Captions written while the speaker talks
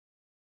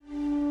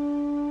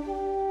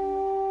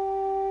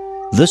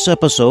This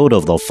episode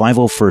of the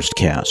 501st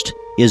Cast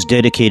is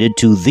dedicated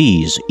to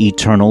these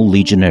Eternal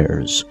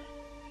Legionnaires.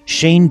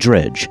 Shane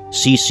Dredge,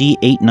 CC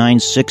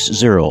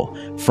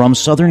 8960, from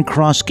Southern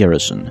Cross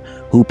Garrison,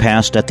 who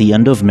passed at the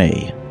end of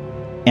May,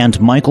 and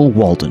Michael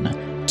Walden,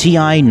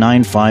 TI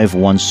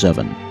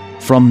 9517,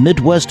 from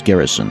Midwest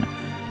Garrison,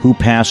 who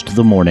passed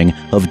the morning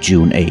of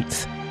June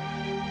 8th.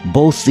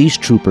 Both these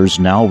troopers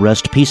now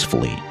rest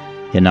peacefully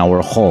in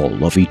our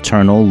Hall of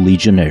Eternal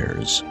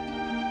Legionnaires.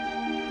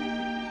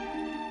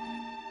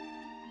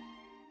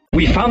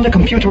 We found the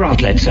computer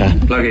outlet, sir.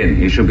 Plug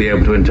in. You should be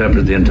able to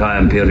interpret the entire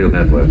Imperial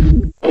network.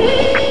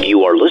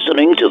 You are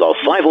listening to the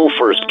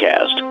 501st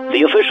Cast,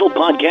 the official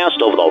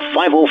podcast of the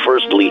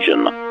 501st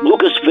Legion,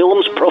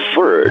 Lucasfilm's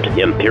preferred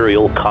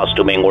Imperial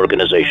costuming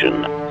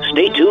organization.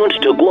 Stay tuned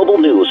to global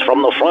news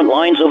from the front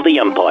lines of the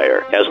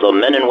Empire as the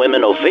men and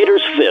women of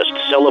Vader's Fist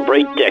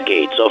celebrate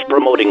decades of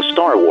promoting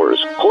Star Wars,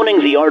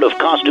 honing the art of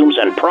costumes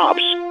and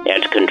props,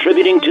 and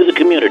contributing to the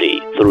community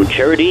through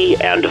charity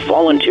and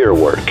volunteer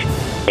work.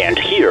 And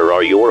here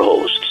are your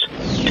hosts.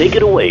 Take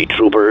it away,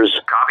 troopers.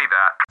 Copy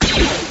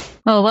that.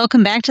 Well,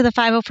 welcome back to the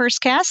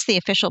 501st Cast, the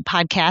official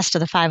podcast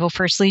of the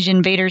 501st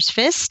Legion Vader's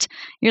Fist.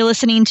 You're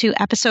listening to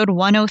episode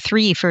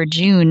 103 for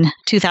June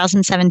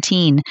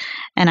 2017.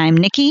 And I'm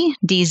Nikki,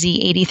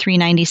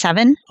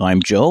 DZ8397.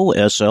 I'm Joe,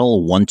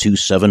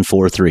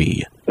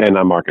 SL12743. And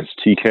I'm Marcus,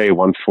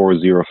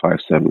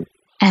 TK14057.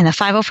 And the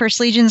 501st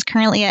Legion is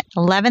currently at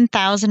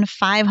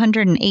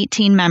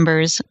 11,518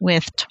 members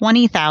with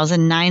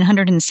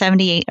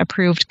 20,978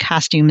 approved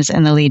costumes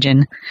in the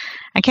Legion.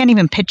 I can't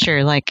even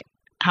picture,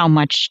 how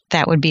much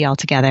that would be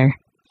altogether.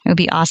 It would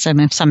be awesome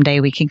if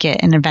someday we could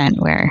get an event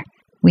where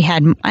we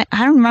had, I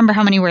don't remember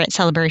how many were at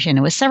Celebration.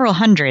 It was several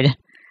hundred,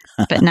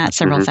 but not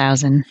several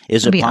thousand.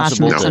 It would be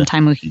awesome if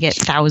sometime we could get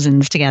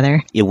thousands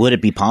together. Would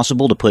it be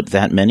possible to put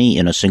that many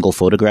in a single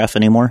photograph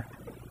anymore?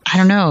 I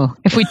don't know.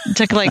 If we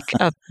took a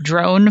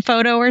drone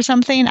photo or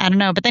something, I don't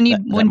know. But then you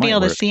wouldn't be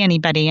able to see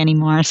anybody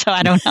anymore. So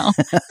I don't know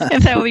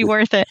if that would be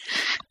worth it.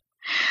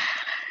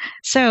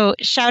 So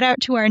shout out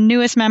to our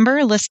newest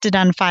member listed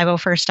on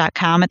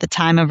 501st.com at the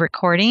time of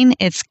recording.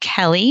 It's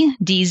Kelly,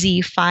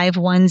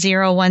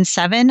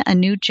 DZ51017, a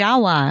new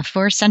Jawa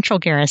for Central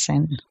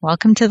Garrison.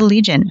 Welcome to the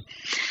Legion.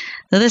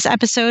 So this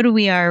episode,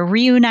 we are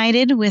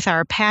reunited with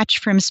our patch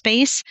from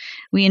space.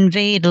 We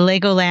invade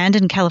Legoland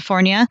in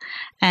California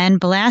and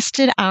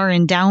blasted our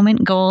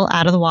endowment goal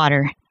out of the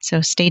water.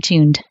 So stay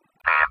tuned.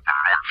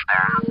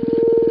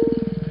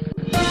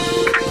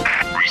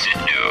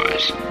 Recent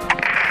news.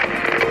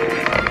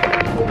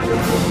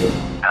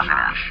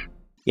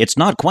 It's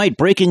not quite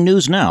breaking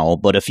news now,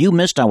 but if you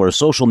missed our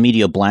social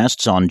media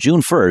blasts on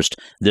June 1st,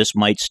 this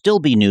might still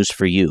be news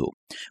for you.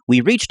 We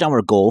reached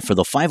our goal for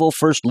the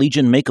 501st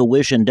Legion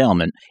Make-A-Wish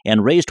endowment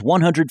and raised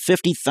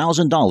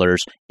 $150,000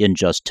 in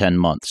just 10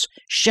 months,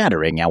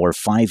 shattering our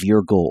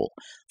 5-year goal.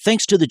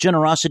 Thanks to the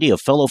generosity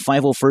of fellow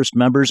 501st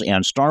members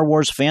and Star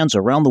Wars fans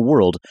around the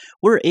world,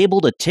 we're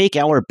able to take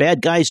our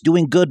Bad Guys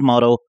Doing Good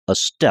motto a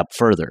step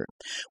further.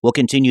 We'll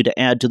continue to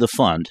add to the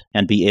fund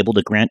and be able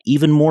to grant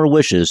even more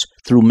wishes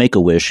through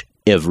Make-A-Wish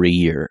every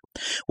year.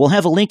 We'll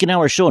have a link in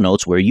our show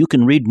notes where you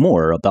can read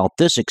more about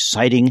this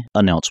exciting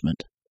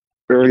announcement.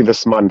 Early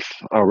this month,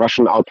 a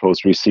Russian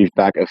outpost received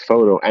back a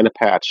photo and a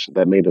patch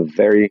that made a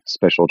very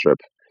special trip.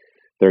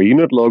 Their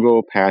unit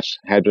logo patch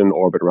had been in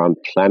orbit around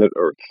planet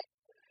Earth.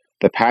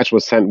 The patch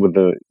was sent with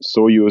the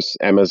Soyuz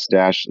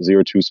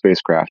MS-02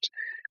 spacecraft,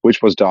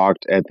 which was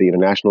docked at the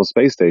International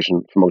Space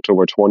Station from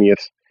October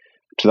 20th,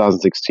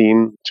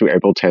 2016 to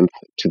April 10th,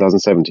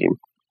 2017.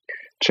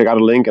 Check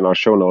out a link in our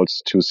show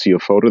notes to see a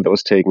photo that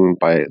was taken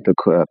by the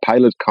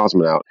pilot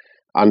cosmonaut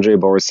Andrei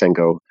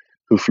Borisenko,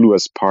 who flew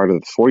as part of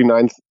the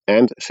 49th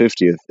and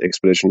 50th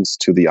expeditions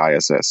to the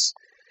ISS.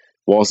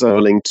 We'll also have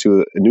a link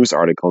to a news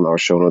article in our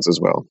show notes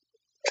as well.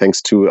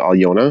 Thanks to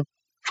Alyona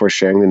for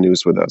sharing the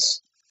news with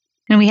us.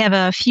 And we have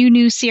a few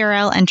new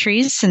CRL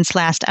entries since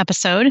last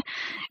episode.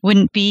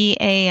 Wouldn't be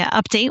a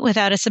update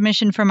without a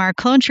submission from our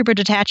Clone Trooper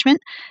detachment.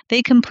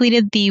 They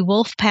completed the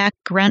Wolfpack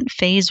Grunt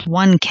Phase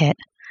 1 kit.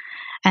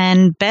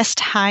 And best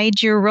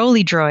hide your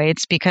Rolly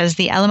droids because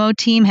the LMO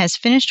team has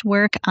finished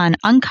work on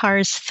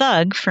Unkar's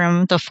Thug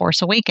from The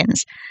Force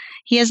Awakens.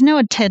 He has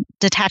no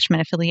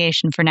detachment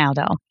affiliation for now,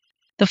 though.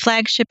 The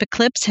flagship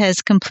Eclipse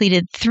has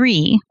completed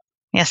 3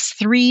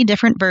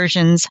 different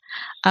versions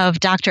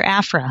of Dr.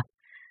 Aphra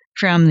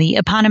from the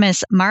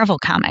eponymous Marvel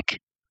comic.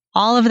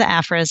 All of the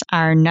Aphras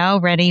are now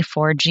ready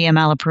for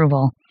GML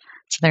approval.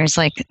 So there's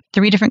 3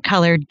 different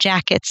colored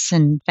jackets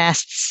and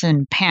vests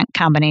and pant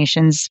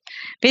combinations.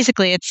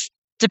 Basically, it's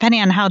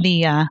depending on how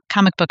the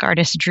comic book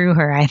artist drew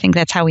her. I think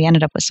that's how we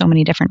ended up with so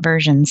many different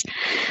versions.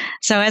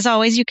 So as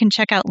always, you can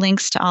check out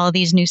links to all of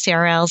these new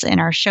CRLs in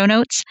our show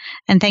notes.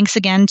 And thanks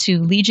again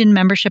to Legion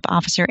Membership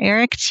Officer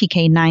Eric,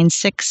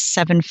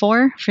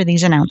 TK9674, for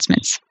these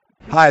announcements.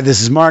 Hi,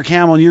 this is Mark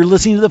Hamill, and you're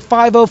listening to the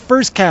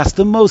 501st Cast,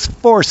 the most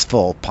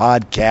forceful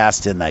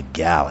podcast in the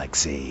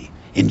galaxy.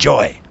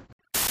 Enjoy.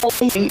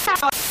 Mission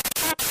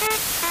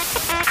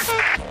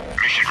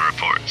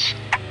reports.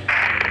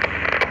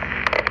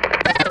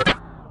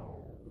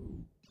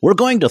 We're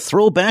going to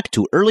throw back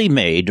to early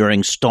May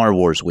during Star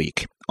Wars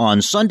Week.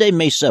 On Sunday,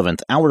 May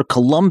 7th, our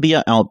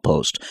Columbia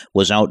outpost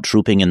was out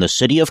trooping in the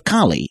city of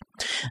Cali.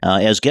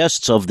 As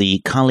guests of the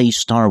Cali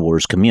Star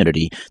Wars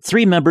community,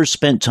 3 members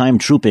spent time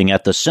trooping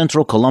at the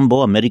Centro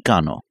Colombo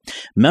Americano.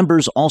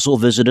 Members also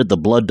visited the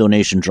blood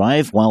donation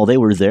drive while they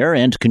were there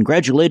and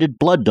congratulated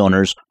blood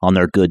donors on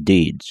their good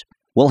deeds.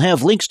 We'll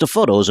have links to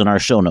photos in our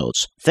show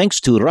notes.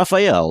 Thanks to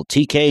Rafael,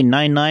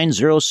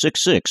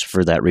 TK99066,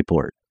 for that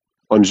report.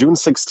 On June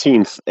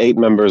 16th, 8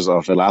 members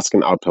of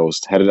Alaskan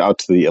Outpost headed out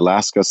to the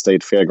Alaska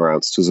State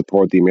Fairgrounds to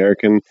support the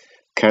American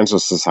Cancer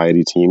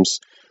Society teams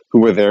who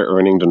were there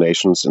earning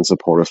donations in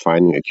support of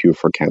finding a cure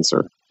for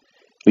cancer.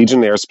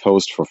 Legionnaires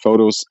posed for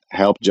photos,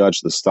 helped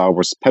judge the Star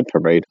Wars Pet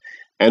Parade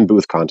and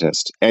Booth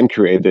Contest, and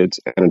created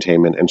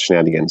entertainment and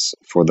shenanigans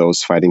for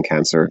those fighting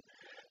cancer,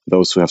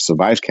 those who have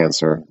survived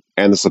cancer,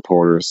 and the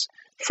supporters,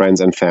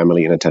 friends, and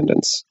family in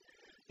attendance.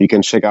 You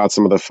can check out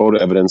some of the photo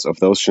evidence of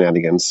those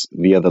shenanigans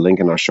via the link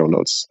in our show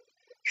notes.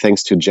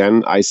 Thanks to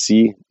Jen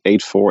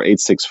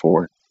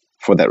IC84864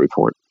 for that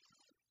report.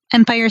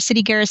 Empire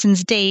City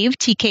Garrison's Dave,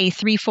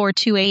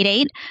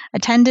 TK34288,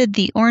 attended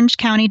the Orange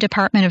County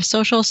Department of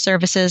Social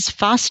Services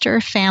Foster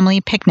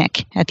Family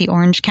Picnic at the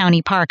Orange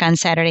County Park on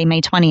Saturday,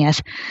 May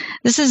 20th.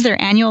 This is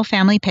their annual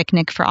family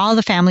picnic for all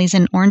the families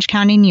in Orange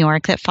County, New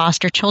York that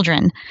foster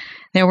children.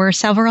 There were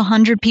several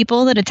hundred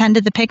people that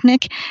attended the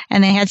picnic,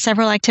 and they had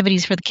several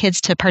activities for the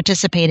kids to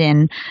participate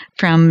in,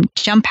 from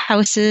jump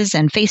houses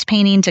and face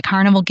painting to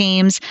carnival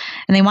games,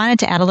 and they wanted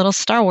to add a little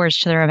Star Wars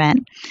to their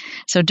event.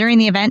 So during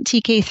the event,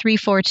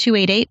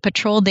 TK34288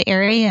 patrolled the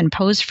area and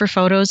posed for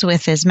photos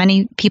with as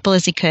many people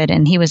as he could,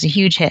 and he was a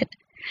huge hit.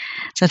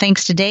 So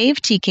thanks to Dave,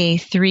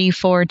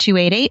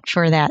 TK34288,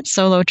 for that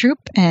solo troop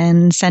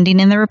and sending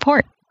in the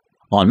report.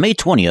 On May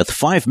 20th,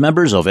 5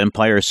 members of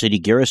Empire City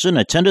Garrison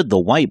attended the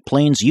White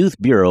Plains Youth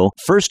Bureau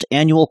first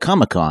annual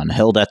Comic-Con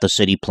held at the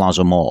City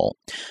Plaza Mall.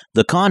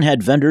 The con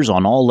had vendors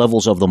on all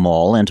levels of the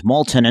mall, and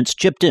mall tenants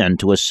chipped in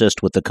to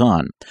assist with the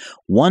con.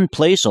 One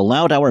place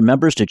allowed our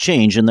members to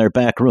change in their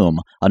back room,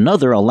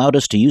 another allowed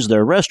us to use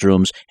their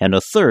restrooms, and a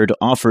third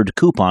offered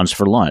coupons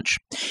for lunch.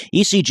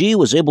 ECG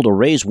was able to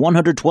raise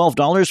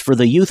 $112 for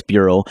the Youth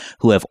Bureau,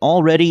 who have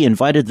already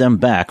invited them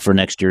back for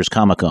next year's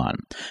Comic-Con.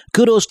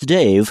 Kudos to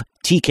Dave,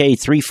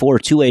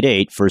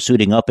 TK34288, for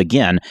suiting up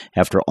again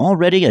after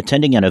already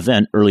attending an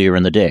event earlier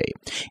in the day.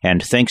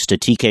 And thanks to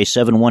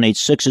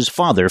TK7186's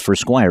father for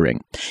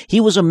squiring.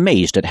 He was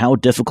amazed at how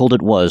difficult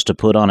it was to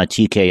put on a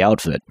TK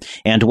outfit,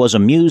 and was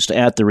amused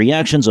at the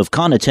reactions of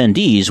con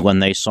attendees when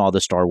they saw the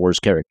Star Wars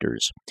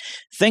characters.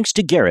 Thanks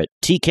to Garrett,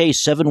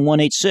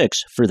 TK7186,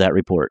 for that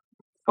report.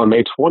 On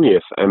May 20th,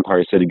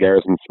 Empire City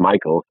Garrison's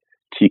Michael,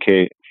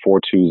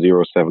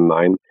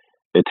 TK42079,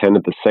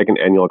 attended the 2nd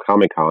annual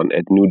Comic-Con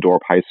at New Dorp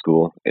High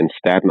School in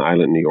Staten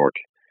Island, New York.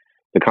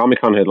 The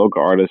Comic-Con had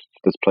local artists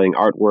displaying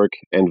artwork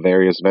and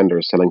various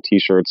vendors selling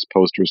t-shirts,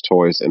 posters,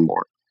 toys, and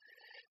more.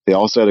 They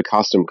also had a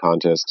costume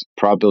contest,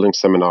 prop building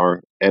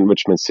seminar, and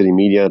Richmond City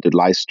Media did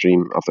live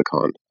stream of the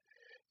con.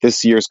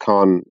 This year's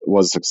con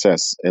was a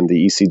success, and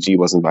the ECG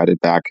was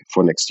invited back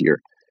for next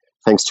year.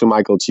 Thanks to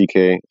Michael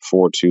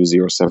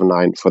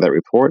TK42079 for that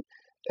report,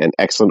 and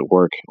excellent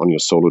work on your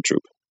solo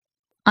troop.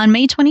 On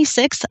May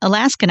 26th,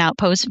 Alaskan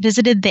Outpost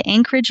visited the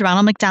Anchorage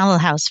Ronald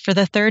McDonald House for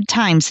the 3rd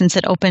time since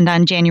it opened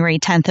on January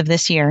 10th of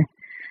this year.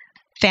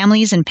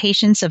 Families and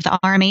patients of the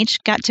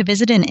RMH got to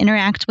visit and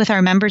interact with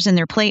our members in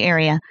their play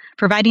area,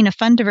 providing a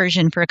fun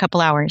diversion for a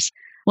couple hours.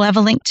 We'll have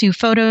a link to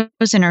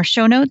photos in our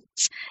show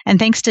notes, and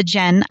thanks to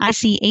Jen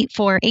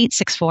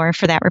IC84864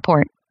 for that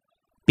report.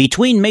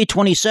 Between May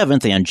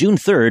 27th and June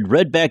 3rd,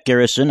 Redback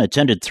Garrison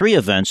attended 3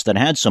 events that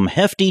had some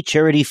hefty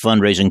charity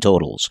fundraising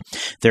totals.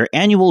 Their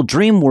annual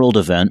Dream World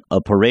event,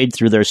 a parade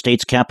through their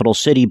state's capital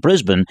city,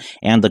 Brisbane,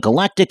 and the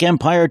Galactic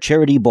Empire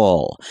Charity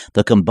Ball.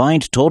 The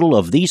combined total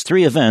of these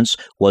 3 events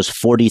was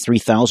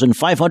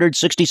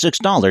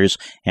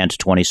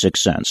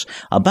 $43,566.26,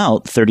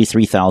 about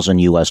 $33,000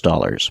 US.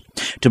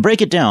 To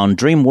break it down,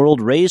 Dream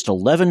World raised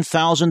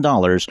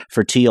 $11,000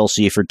 for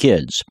TLC for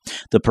Kids.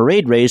 The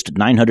parade raised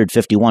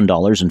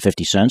 $951.50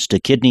 to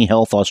Kidney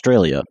Health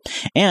Australia,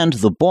 and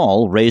the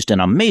ball raised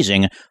an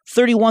amazing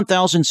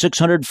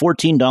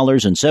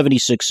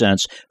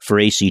 $31,614.76 for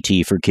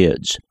ACT for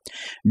Kids.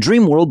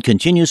 Dreamworld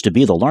continues to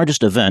be the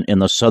largest event in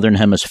the Southern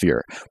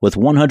Hemisphere, with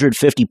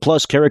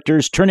 150-plus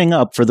characters turning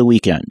up for the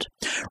weekend.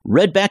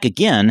 Redback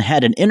again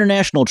had an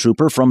international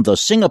trooper from the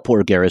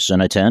Singapore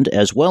Garrison attend,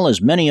 as well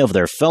as many of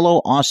their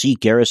fellow Aussie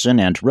Garrison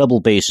and Rebel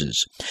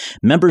bases.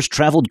 Members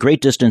traveled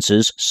great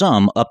distances,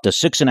 some up to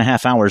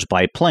 6.5 hours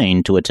by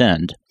plane, to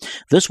attend.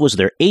 This was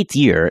their 8th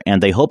year,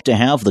 and they hope to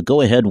have the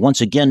go-ahead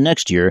once again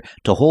next year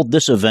to hold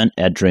this event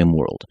at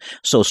Dreamworld.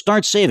 So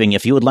start saving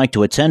if you would like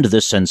to attend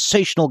this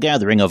sensational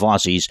gathering of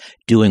Aussies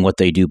doing what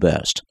they do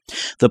best.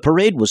 The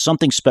parade was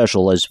something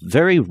special, as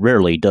very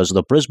rarely does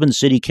the Brisbane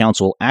City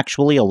Council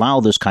actually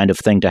allow this kind of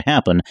thing to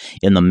happen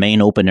in the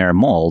main open-air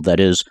mall, that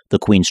is, the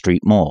Queen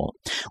Street Mall.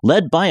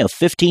 Led by a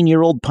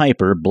 15-year-old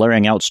piper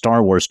blaring out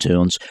Star Wars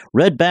tunes,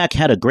 Redback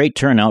had a great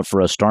turnout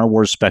for a Star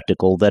Wars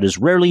spectacle that is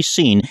rarely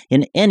seen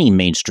in any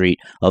main street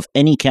of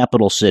any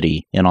capital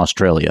city in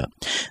Australia.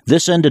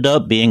 This ended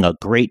up being a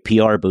great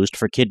PR boost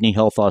for Kidney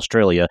Health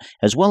Australia,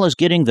 as well as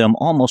getting them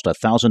almost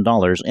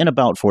 $1,000 in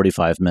about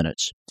 45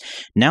 minutes.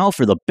 Now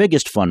for the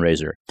biggest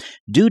fundraiser.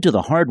 Due to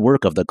the hard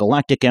work of the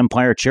Galactic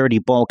Empire Charity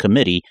Ball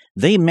Committee,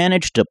 they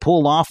managed to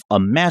pull off a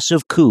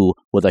massive coup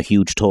with a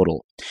huge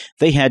total.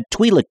 They had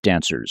Twi'lek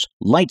dancers,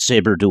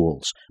 lightsaber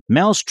duels,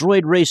 mouse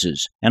droid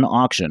races, an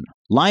auction,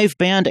 live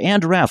band,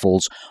 and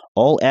raffles,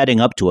 all adding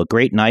up to a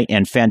great night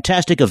and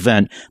fantastic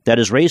event that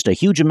has raised a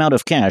huge amount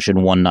of cash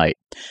in one night.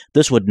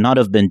 This would not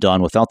have been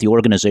done without the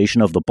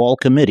organization of the Ball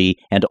Committee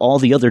and all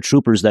the other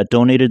troopers that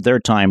donated their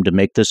time to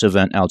make this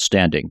event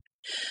outstanding.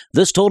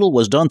 This total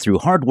was done through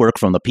hard work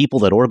from the people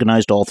that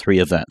organized all 3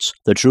 events,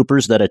 the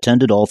troopers that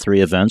attended all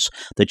 3 events,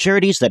 the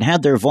charities that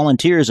had their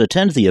volunteers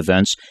attend the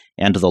events,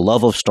 and the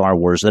love of Star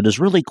Wars that is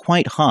really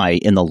quite high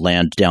in the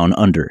land down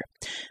under.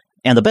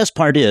 And the best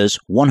part is,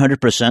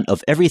 100%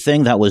 of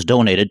everything that was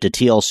donated to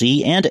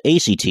TLC and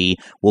ACT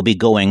will be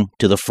going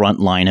to the front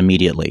line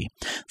immediately.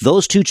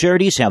 Those 2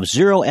 charities have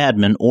zero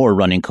admin or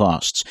running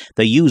costs.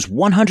 They use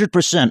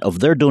 100% of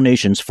their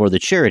donations for the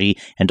charity,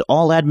 and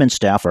all admin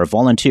staff are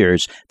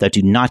volunteers that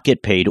do not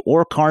get paid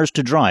or cars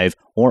to drive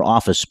or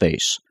office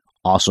space.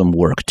 Awesome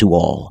work to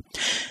all.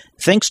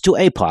 Thanks to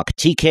APOC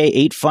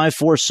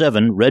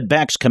TK8547,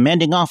 Redback's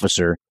commanding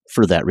officer,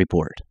 for that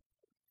report.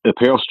 A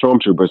pair of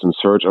stormtroopers in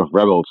search of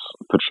rebels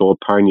patrolled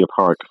Pioneer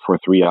Park for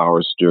 3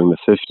 hours during the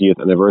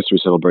 50th anniversary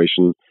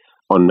celebration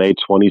on May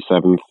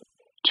 27,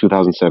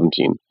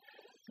 2017.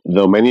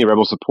 Though many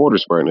rebel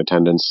supporters were in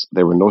attendance,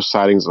 there were no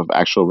sightings of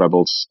actual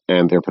rebels,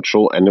 and their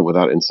patrol ended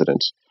without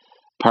incident.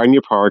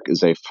 Pioneer Park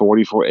is a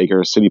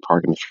 44-acre city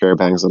park in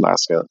Fairbanks,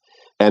 Alaska,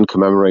 and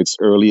commemorates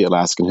early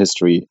Alaskan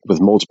history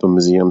with multiple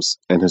museums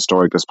and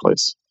historic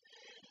displays.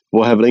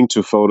 We'll have a link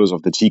to photos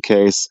of the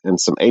TKs and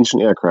some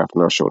ancient aircraft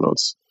in our show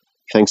notes.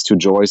 Thanks to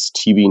Joyce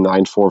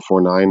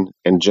TB9449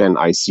 and Jen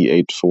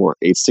IC84864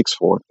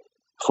 for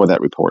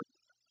that report.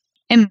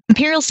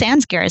 Imperial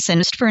Sands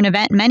Garrison is for an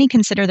event many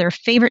consider their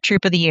favorite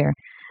troop of the year.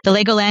 The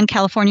Legoland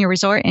California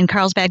Resort in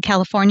Carlsbad,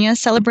 California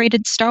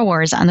celebrated Star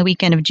Wars on the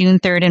weekend of June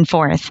 3rd and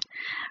 4th.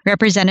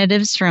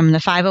 Representatives from the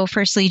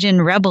 501st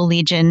Legion, Rebel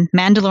Legion,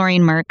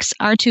 Mandalorian Mercs,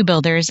 R2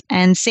 Builders,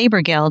 and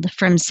Saber Guild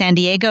from San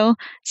Diego,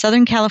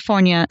 Southern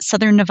California,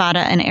 Southern Nevada,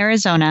 and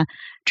Arizona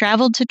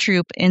traveled to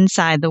troop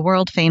inside the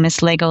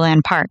world-famous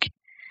Legoland Park.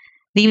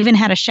 They even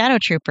had a shadow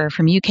trooper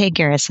from UK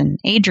Garrison,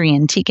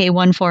 Adrian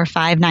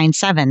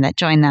TK14597, that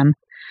joined them.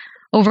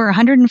 Over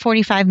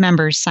 145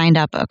 members signed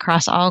up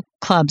across all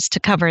clubs to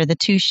cover the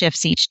 2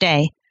 shifts each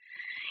day.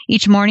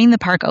 Each morning, the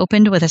park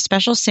opened with a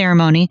special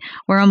ceremony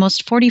where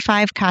almost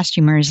 45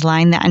 costumers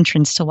lined the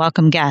entrance to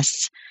welcome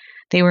guests.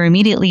 They were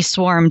immediately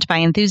swarmed by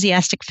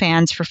enthusiastic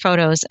fans for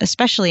photos,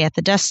 especially at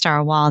the Death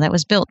Star wall that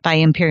was built by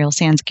Imperial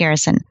Sands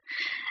Garrison.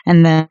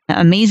 And the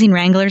amazing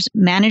wranglers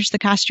managed the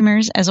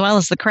costumers as well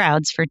as the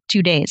crowds for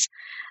 2 days.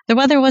 The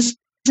weather wasn't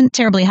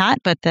terribly hot,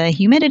 but the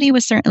humidity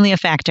was certainly a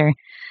factor.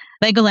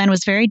 Legoland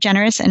was very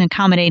generous and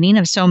accommodating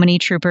of so many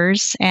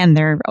troopers and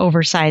their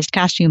oversized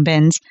costume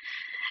bins.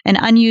 An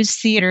unused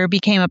theater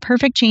became a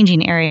perfect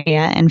changing area,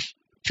 and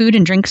food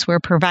and drinks were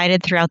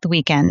provided throughout the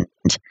weekend.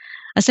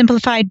 A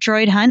simplified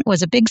droid hunt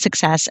was a big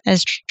success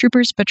as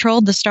troopers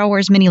patrolled the Star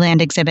Wars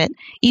Miniland exhibit,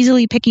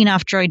 easily picking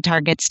off droid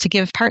targets to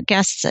give park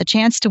guests a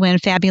chance to win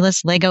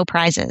fabulous Lego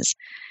prizes.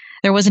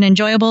 There was an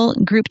enjoyable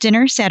group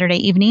dinner Saturday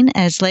evening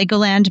as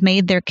Legoland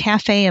made their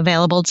cafe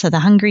available to the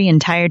hungry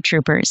and tired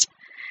troopers.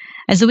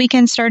 As the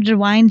weekend started to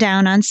wind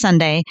down on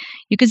Sunday,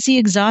 you could see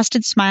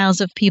exhausted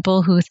smiles of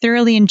people who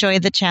thoroughly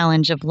enjoyed the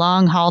challenge of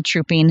long-haul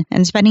trooping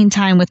and spending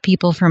time with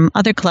people from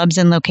other clubs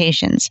and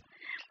locations.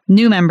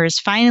 New members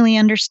finally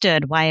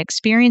understood why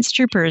experienced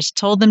troopers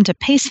told them to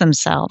pace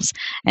themselves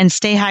and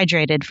stay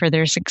hydrated for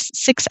their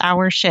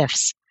six-hour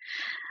shifts.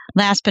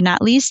 Last but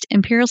not least,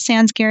 Imperial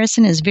Sands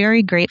Garrison is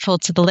very grateful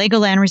to the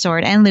Legoland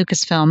Resort and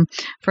Lucasfilm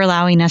for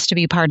allowing us to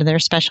be part of their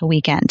special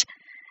weekend.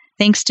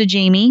 Thanks to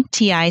Jamie,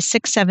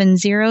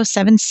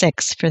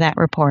 TI67076, for that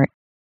report.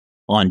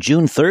 On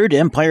June 3rd,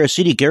 Empire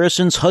City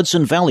Garrison's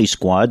Hudson Valley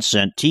Squad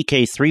sent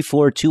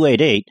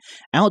TK34288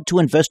 out to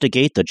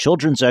investigate the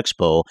Children's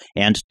Expo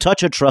and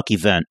Touch a Truck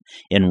event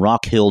in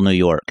Rock Hill, New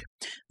York.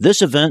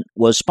 This event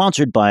was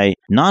sponsored by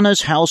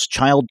Nana's House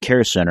Child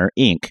Care Center,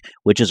 Inc.,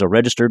 which is a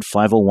registered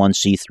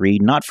 501c3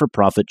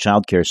 not-for-profit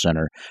child care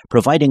center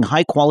providing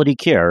high-quality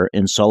care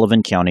in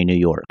Sullivan County, New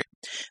York.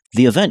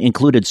 The event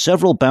included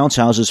several bounce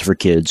houses for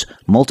kids,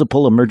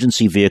 multiple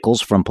emergency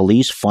vehicles from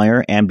police,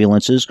 fire,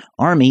 ambulances,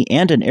 Army,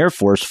 and an Air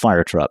Force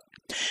fire truck.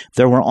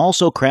 There were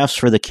also crafts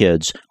for the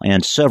kids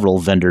and several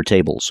vendor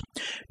tables.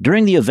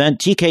 During the event,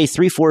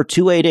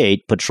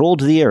 TK34288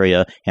 patrolled the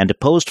area and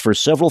posed for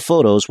several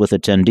photos with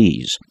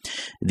attendees.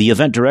 The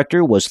event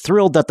director was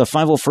thrilled that the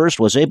 501st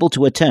was able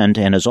to attend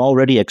and has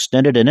already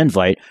extended an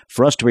invite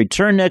for us to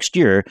return next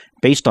year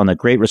based on the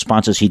great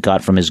responses he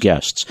got from his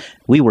guests.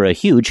 We were a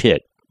huge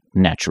hit,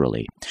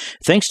 naturally.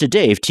 Thanks to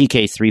Dave,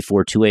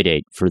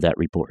 TK34288, for that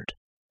report.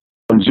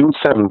 On June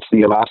 7th,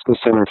 the Alaska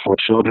Center for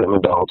Children and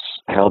Adults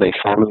held a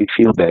family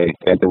field day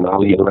at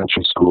Denali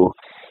Elementary School,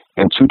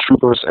 and 2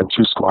 troopers and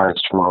 2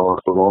 squires from our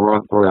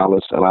Aurora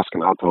Borealis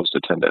Alaskan Outpost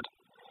attended.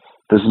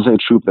 This is a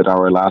troop that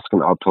our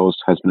Alaskan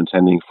Outpost has been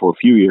attending for a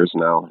few years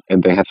now,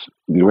 and they have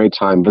a great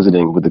time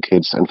visiting with the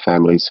kids and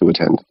families who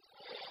attend.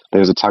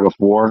 There's a tug of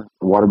war,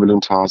 water balloon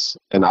toss,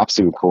 an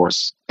obstacle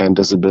course, and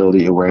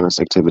disability awareness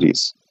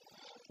activities.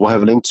 We'll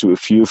have a link to a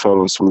few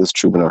photos from this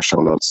troop in our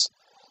show notes.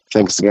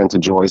 Thanks again to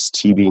Joyce,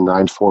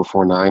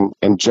 TB9449,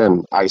 and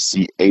Jen,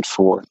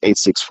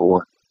 IC84864,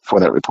 for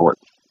that report.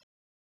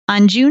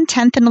 On June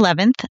 10th and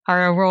 11th,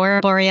 our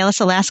Aurora Borealis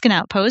Alaskan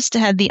Outpost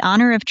had the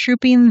honor of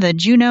trooping the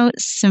Juneau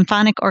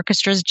Symphonic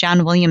Orchestra's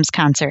John Williams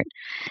concert.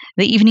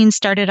 The evening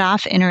started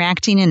off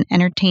interacting and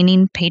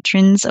entertaining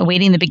patrons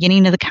awaiting the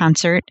beginning of the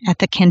concert at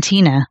the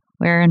cantina,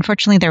 where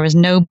unfortunately there was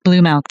no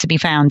blue milk to be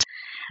found.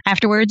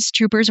 Afterwards,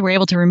 troopers were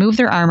able to remove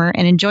their armor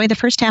and enjoy the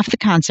first half of the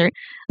concert,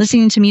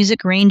 listening to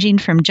music ranging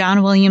from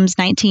John Williams'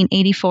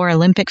 1984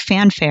 Olympic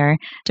fanfare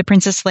to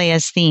Princess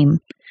Leia's theme.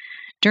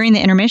 During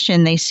the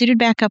intermission, they suited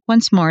back up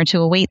once more to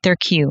await their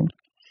cue.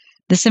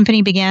 The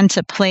symphony began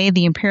to play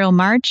the Imperial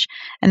March,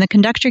 and the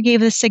conductor gave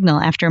the signal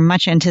after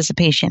much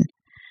anticipation.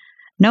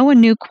 No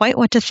one knew quite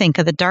what to think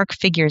of the dark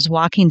figures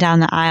walking down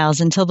the aisles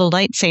until the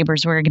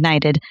lightsabers were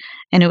ignited,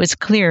 and it was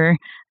clear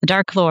the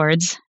Dark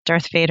Lords,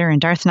 Darth Vader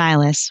and Darth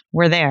Nihilus,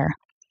 were there.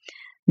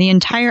 The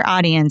entire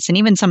audience, and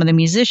even some of the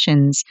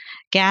musicians,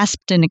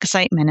 gasped in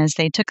excitement as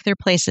they took their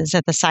places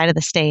at the side of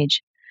the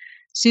stage.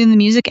 Soon the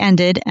music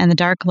ended, and the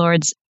Dark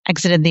Lords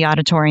exited the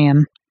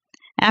auditorium.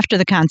 After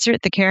the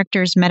concert, the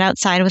characters met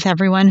outside with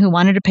everyone who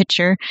wanted a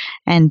picture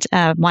and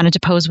wanted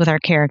to pose with our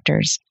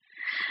characters.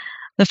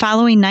 The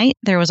following night,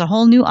 there was a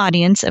whole new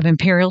audience of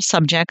Imperial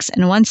subjects,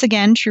 and once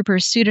again,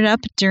 troopers suited up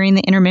during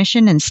the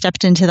intermission and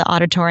stepped into the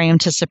auditorium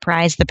to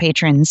surprise the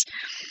patrons.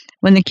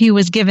 When the cue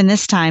was given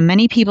this time,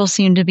 many people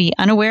seemed to be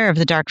unaware of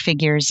the dark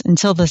figures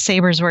until the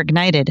sabers were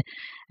ignited,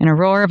 and a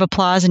roar of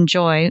applause and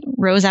joy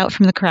rose out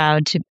from the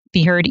crowd to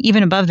be heard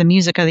even above the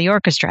music of the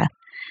orchestra.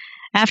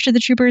 After the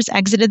troopers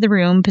exited the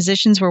room,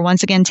 positions were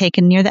once again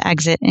taken near the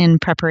exit in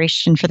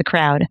preparation for the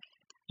crowd.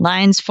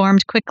 Lines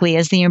formed quickly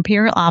as the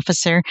Imperial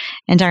officer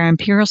and our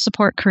Imperial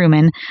support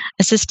crewmen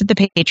assisted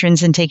the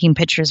patrons in taking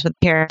pictures with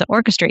the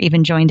orchestra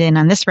even joined in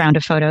on this round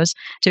of photos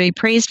to be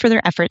praised for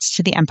their efforts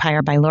to the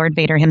Empire by Lord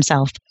Vader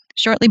himself.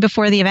 Shortly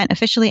before the event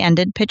officially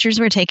ended, pictures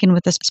were taken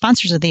with the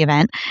sponsors of the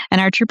event, and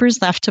our troopers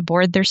left to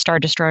board their Star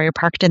Destroyer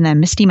parked in the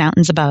misty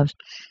mountains above.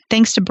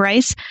 Thanks to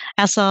Bryce,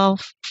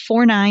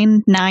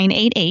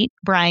 SL49988,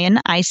 Brian,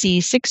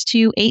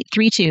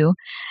 IC62832,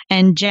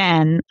 and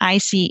Jen,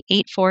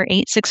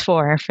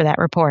 IC84864 for that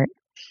report.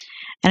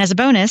 And as a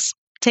bonus,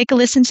 take a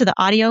listen to the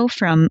audio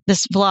from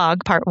this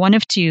vlog, part 1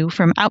 of 2,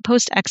 from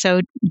Outpost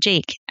XO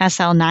Jake,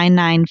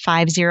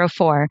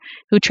 SL99504,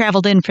 who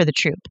traveled in for the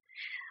troop.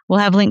 We'll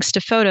have links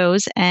to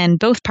photos and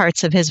both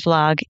parts of his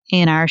vlog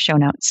in our show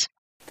notes.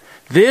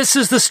 This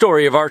is the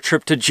story of our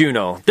trip to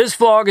Juneau. This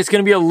vlog is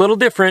going to be a little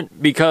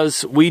different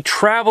because we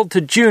traveled to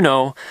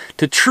Juneau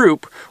to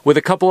troop with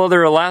a couple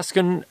other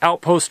Alaskan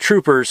Outpost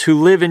troopers who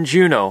live in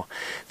Juneau.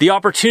 The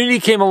opportunity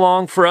came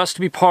along for us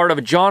to be part of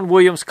a John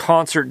Williams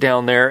concert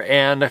down there,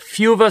 and a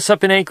few of us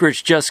up in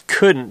Anchorage just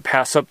couldn't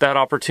pass up that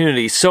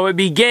opportunity. So it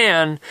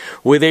began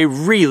with a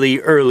really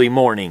early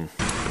morning.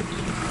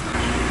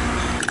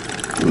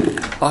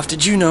 Off to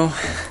Juneau,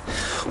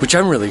 which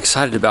I'm really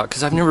excited about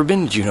because I've never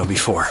been to Juneau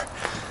before.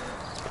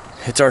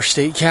 It's our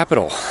state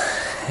capital.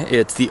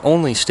 It's the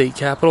only state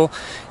capital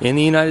in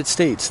the United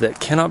States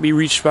that cannot be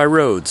reached by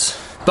roads.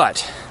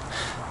 But,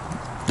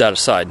 that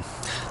aside,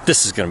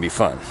 this is going to be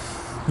fun.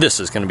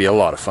 This is going to be a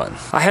lot of fun.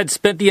 I had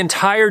spent the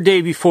entire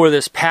day before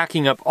this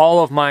packing up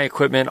all of my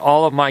equipment,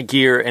 all of my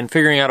gear, and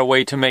figuring out a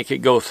way to make it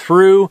go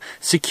through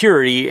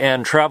security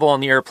and travel on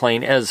the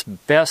airplane as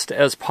best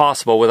as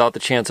possible without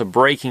the chance of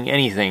breaking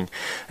anything.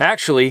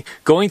 Actually,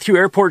 going through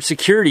airport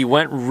security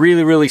went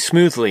really, really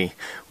smoothly.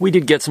 We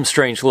did get some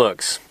strange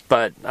looks,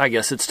 but I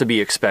guess it's to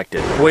be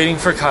expected. Waiting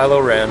for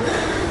Kylo Ren.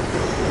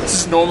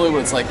 This is normally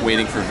what it's like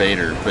waiting for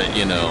Vader, but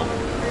you know.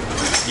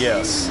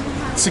 Yes.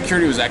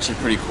 Security was actually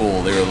pretty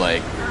cool. They were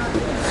like,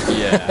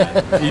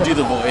 yeah, you do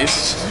the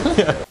voice.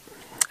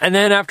 And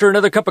then after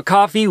another cup of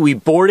coffee, we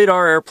boarded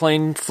our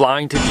airplane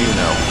flying to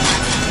Juneau.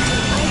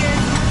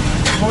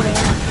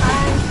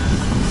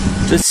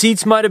 The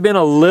seats might have been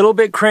a little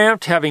bit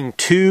cramped, having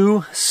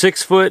 2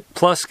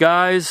 6-foot-plus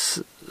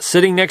guys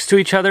sitting next to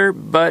each other,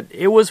 but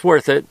it was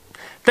worth it.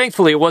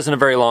 Thankfully, it wasn't a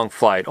very long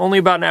flight, only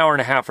about an hour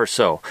and a half or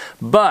so.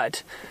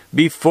 But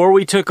before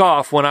we took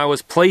off, when I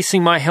was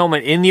placing my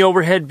helmet in the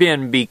overhead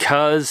bin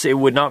because it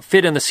would not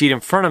fit in the seat in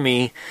front of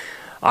me,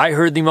 I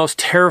heard the most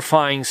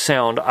terrifying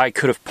sound I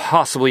could have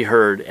possibly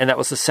heard, and that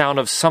was the sound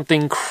of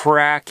something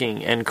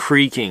cracking and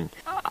creaking.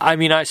 I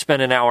mean, I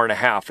spent an hour and a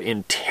half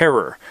in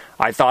terror.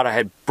 I thought I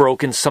had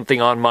broken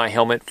something on my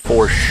helmet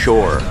for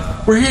sure.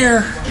 We're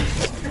here.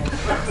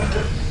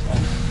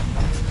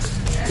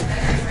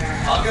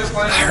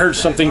 I heard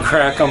something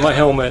crack on my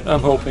helmet.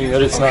 I'm hoping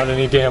that it's not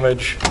any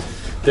damage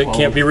that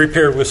can't be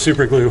repaired with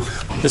super glue.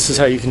 This is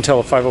how you can tell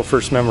a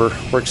 501st member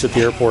works at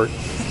the airport.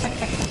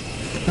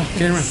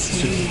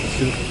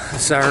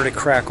 So I heard a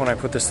crack when I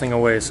put this thing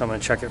away, so I'm going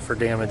to check it for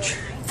damage.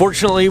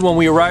 Fortunately, when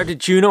we arrived at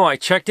Juneau, I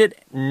checked it.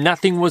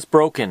 Nothing was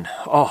broken.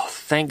 Oh,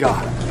 thank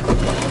God.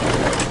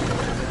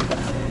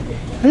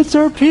 It's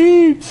our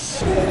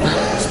peeps!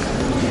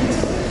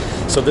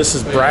 So this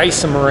is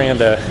Bryce and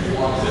Miranda,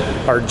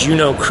 our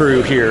Juneau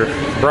crew here.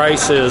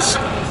 Bryce is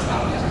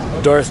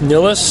Darth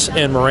Nihilus,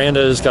 and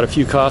Miranda has got a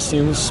few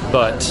costumes,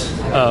 but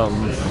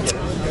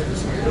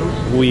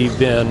we've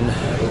been...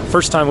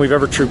 First time we've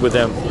ever trooped with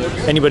them.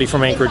 Anybody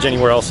from Anchorage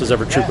anywhere else has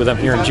ever trooped with them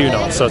here in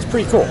Juneau, so it's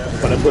pretty cool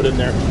when I put it in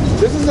there.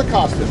 This is a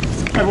costume.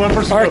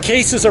 Our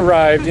cases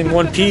arrived in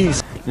one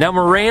piece. Now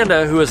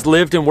Miranda, who has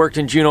lived and worked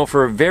in Juneau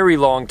for a very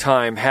long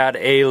time, had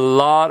a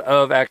lot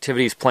of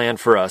activities planned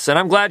for us. And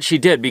I'm glad she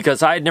did,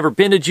 because I had never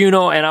been to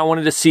Juneau and I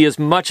wanted to see as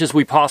much as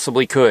we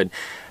possibly could.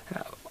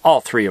 All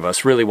three of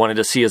us really wanted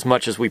to see as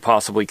much as we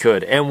possibly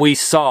could, and we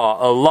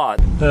saw a lot.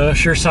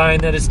 Sure sign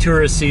that it's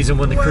tourist season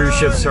when the cruise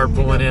ships start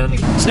pulling in.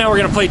 So now we're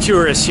going to play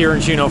tourists here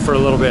in Juneau for a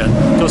little bit.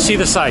 Go see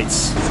the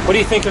sights. What do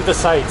you think of the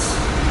sights?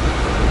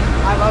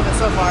 I love it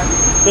so far.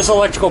 This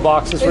electrical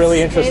box is really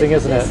interesting,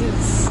 isn't it? This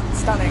is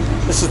stunning.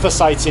 This is the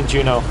sights in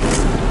Juneau.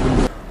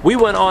 We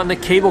went on the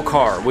cable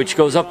car, which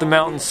goes up the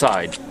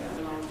mountainside.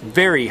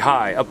 Very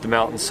high up the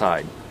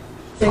mountainside.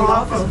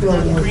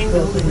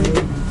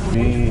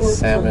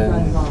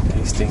 Salmon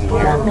tasting here.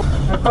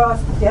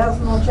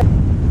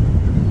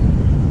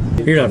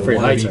 You're not afraid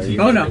of heights, are you?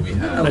 Oh no,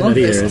 I'm not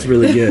either. It's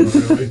really good.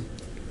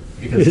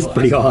 It's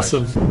pretty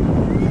awesome.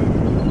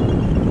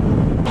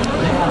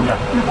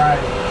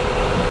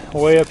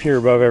 Way up here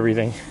above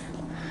everything.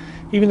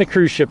 Even the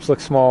cruise ships look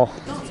small.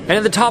 And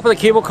at the top of the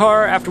cable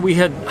car, after we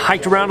had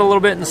hiked around a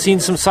little bit and seen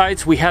some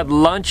sights, we had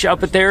lunch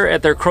up at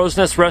their Crow's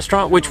Nest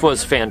restaurant, which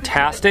was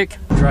fantastic.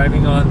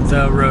 Driving on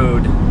the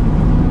road.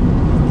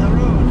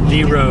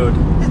 The road.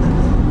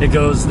 It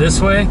goes this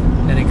way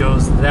and it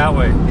goes that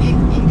way. You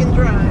can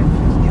drive.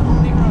 The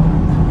only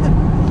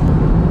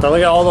road. So look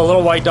at all the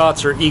little white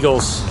dots are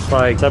eagles.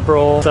 Like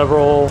several,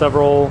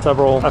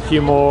 a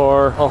few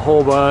more, a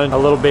whole bunch, a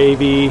little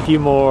baby, a few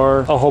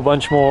more, a whole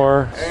bunch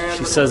more.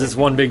 She says it's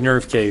one big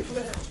nerve cave.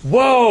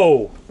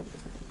 Whoa!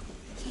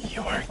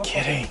 You weren't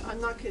kidding.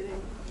 I'm not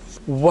kidding.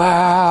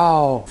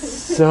 Wow,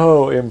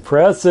 so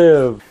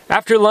impressive.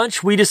 After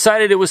lunch, we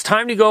decided it was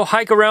time to go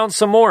hike around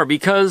some more,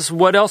 because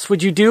what else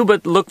would you do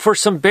but look for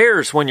some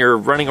bears when you're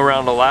running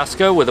around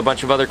Alaska with a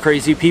bunch of other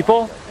crazy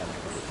people?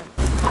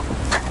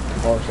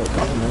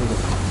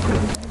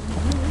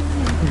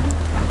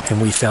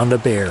 And we found a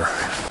bear.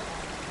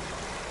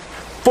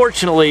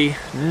 Fortunately,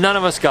 none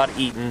of us got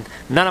eaten,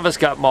 none of us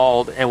got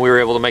mauled, and we were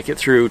able to make it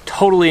through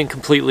totally and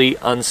completely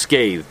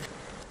unscathed.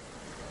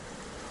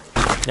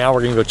 Now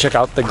we're going to go check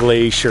out the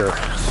glacier.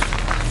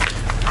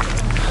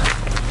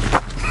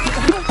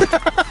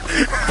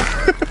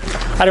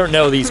 I don't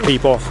know these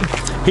people.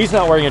 He's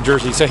not wearing a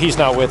jersey, so he's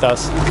not with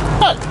us.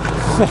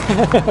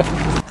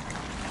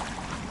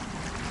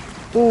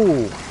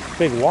 Ooh,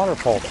 big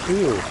waterfall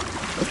too.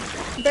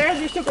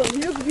 There's just a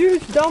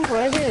huge dump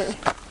right here.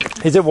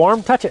 Is it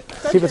warm? Touch it.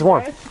 See if it's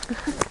warm.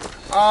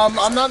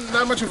 I'm not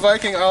that much a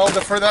Viking. I'll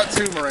defer that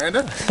to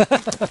Miranda.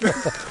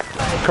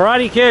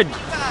 Karate Kid.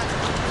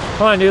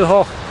 Come on, do the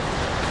hole.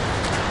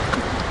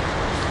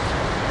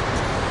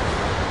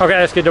 Okay,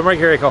 that's good. Don't break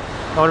your ankle.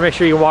 I want to make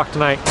sure you walk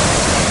tonight.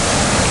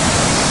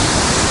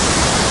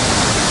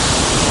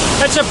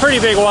 That's a pretty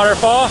big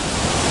waterfall.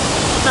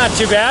 Not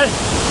too bad.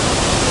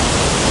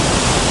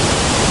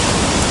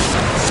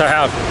 So I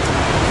have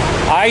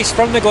ice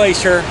from the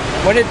glacier.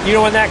 When did you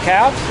know when that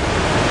calved?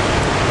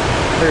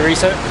 Pretty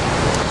recent.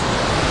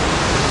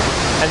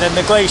 And then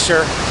the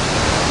glacier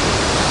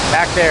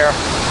back there,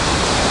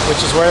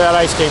 which is where that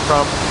ice came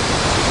from.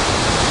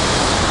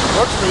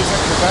 Looks recent,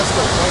 but that's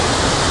still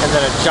close. And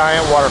then a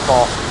giant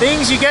waterfall.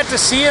 Things you get to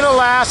see in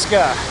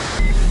Alaska.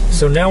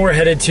 So now we're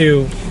headed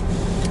to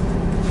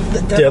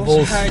The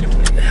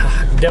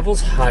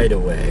Devil's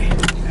Hideaway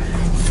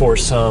for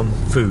some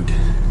food.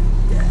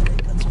 Yeah,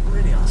 that's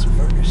really awesome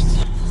burgers.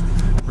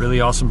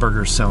 Really awesome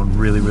burgers sound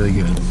really, really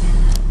good.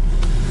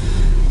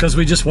 Because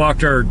we just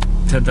walked our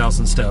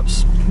 10,000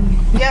 steps.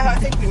 Yeah, I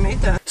think we made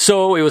that.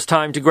 So it was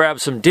time to grab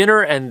some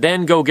dinner and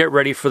then go get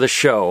ready for the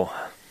show.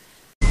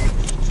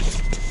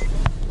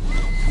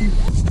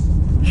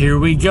 Here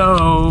we go,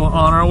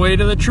 on our way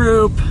to the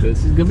troop.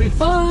 This is gonna be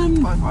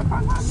fun.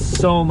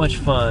 So much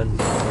fun.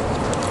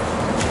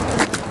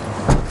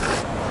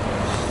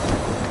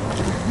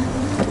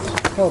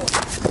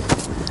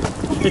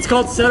 It's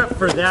called setup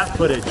for that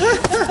footage.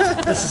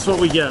 This is what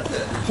we get.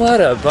 What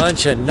a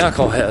bunch of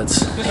knuckleheads.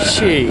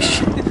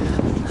 Sheesh.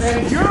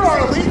 And you're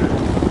our leader.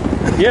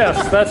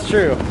 Yes, that's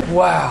true.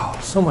 Wow,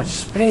 so much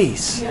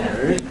space.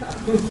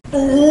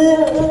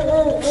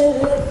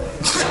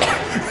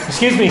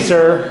 Excuse me,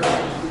 sir.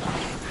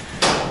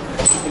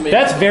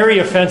 That's very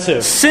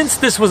offensive. Since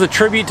this was a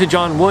tribute to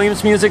John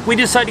Williams music, we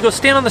decided to go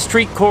stand on the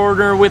street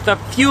corner with a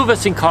few of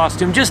us in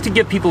costume just to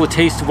give people a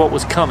taste of what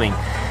was coming.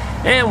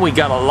 And we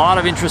got a lot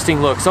of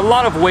interesting looks, a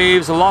lot of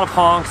waves, a lot of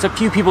honks, a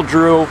few people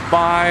drove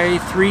by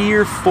 3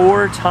 or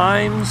 4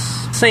 times.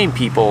 Same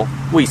people,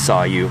 we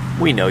saw you.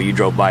 We know you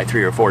drove by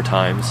 3 or 4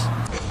 times.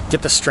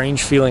 Get the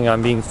strange feeling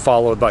I'm being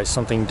followed by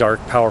something dark,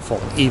 powerful,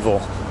 and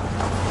evil.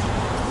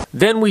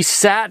 Then we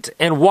sat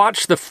and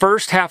watched the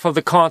first half of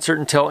the concert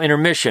until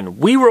intermission.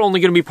 We were only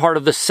going to be part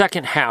of the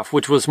second half,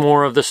 which was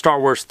more of the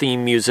Star Wars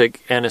theme music,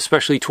 and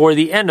especially toward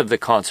the end of the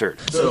concert.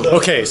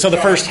 Okay, so the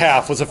first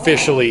half was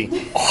officially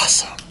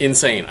awesome.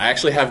 Insane. I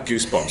actually have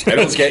goosebumps. I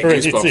don't get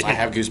goosebumps. I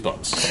have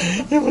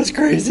goosebumps. It was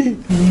crazy.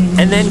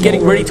 And then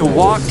getting ready to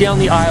walk down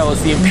the aisle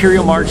as the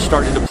Imperial March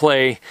started to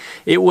play,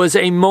 it was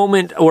a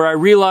moment where I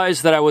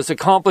realized that I was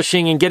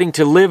accomplishing and getting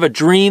to live a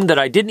dream that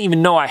I didn't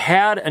even know I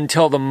had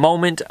until the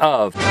moment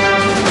of.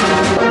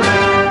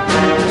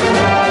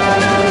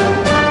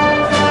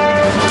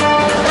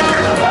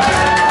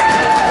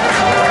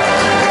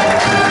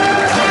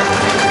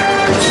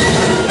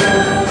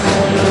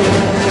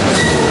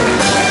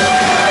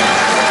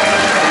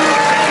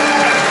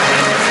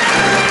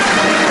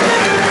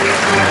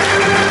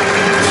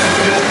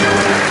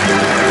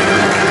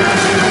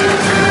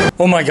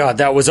 Oh my God,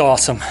 that was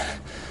awesome.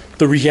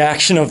 The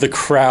reaction of the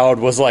crowd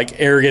was like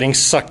air getting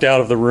sucked out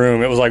of the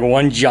room. It was like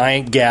one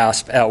giant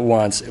gasp at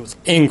once. It was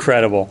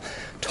incredible.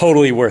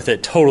 Totally worth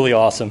it. Totally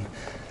awesome.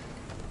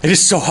 It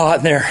is so hot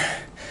in there. I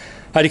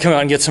had to come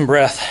out and get some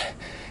breath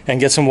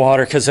and get some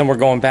water because then we're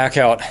going back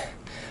out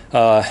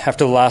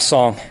after the last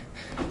song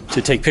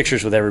to take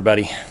pictures with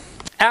everybody.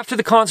 After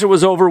the concert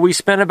was over, we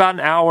spent about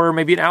an hour,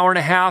 maybe an hour and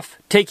a half,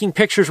 taking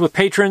pictures with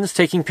patrons,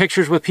 taking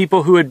pictures with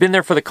people who had been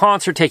there for the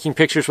concert, taking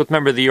pictures with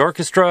members of the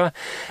orchestra,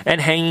 and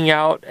hanging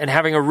out and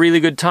having a really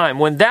good time.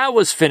 When that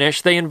was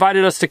finished, they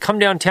invited us to come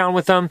downtown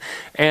with them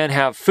and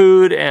have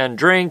food and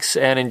drinks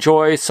and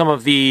enjoy some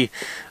of the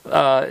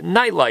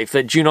nightlife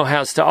that Juneau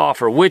has to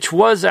offer, which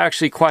was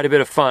actually quite a bit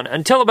of fun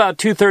until about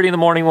 2:30 in the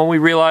morning when we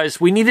realized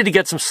we needed to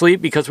get some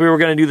sleep because we were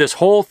going to do this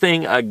whole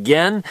thing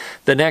again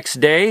the next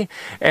day.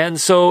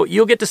 And so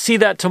you'll get to see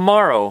that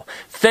tomorrow.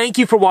 Thank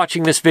you for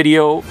watching this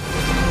video.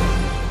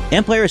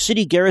 Empire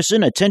City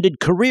Garrison attended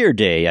Career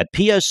Day at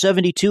PS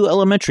 72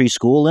 Elementary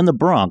School in the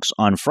Bronx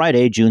on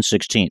Friday, June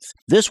 16th.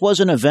 This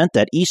was an event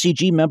that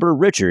ECG member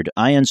Richard,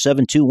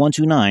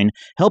 IN72129,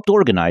 helped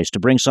organize to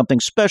bring something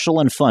special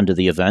and fun to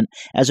the event,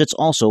 as it's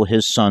also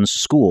his son's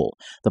school,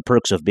 the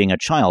perks of being a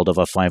child of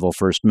a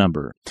 501st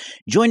member.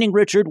 Joining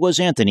Richard was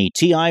Anthony,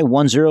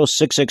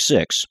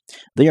 TI10666.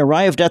 They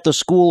arrived at the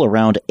school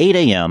around 8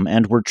 a.m.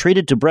 and were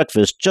treated to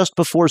breakfast just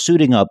before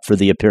suiting up for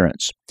the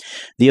appearance.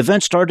 The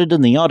event started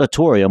in the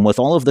auditorium with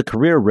all of the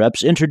career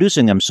reps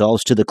introducing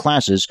themselves to the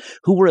classes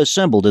who were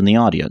assembled in the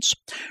audience.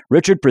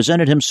 Richard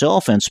presented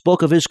himself and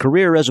spoke of his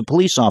career as a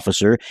police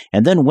officer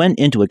and then went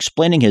into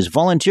explaining his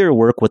volunteer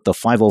work with the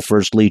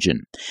 501st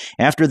Legion.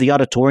 After the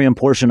auditorium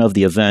portion of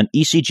the event,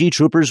 ECG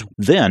troopers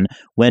then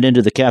went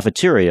into the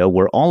cafeteria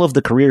where all of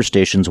the career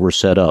stations were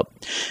set up.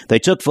 They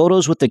took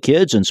photos with the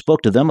kids and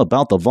spoke to them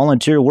about the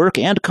volunteer work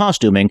and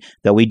costuming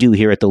that we do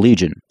here at the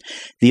Legion.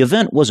 The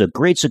event was a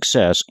great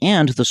success,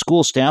 and the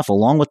school staff,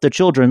 along with the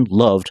children,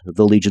 loved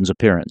the Legion's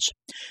appearance.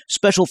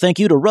 Special thank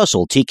you to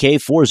Russell,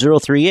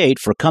 TK4038,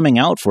 for coming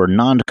out for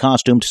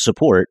non-costumed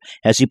support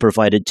as he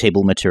provided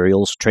table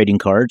materials, trading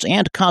cards,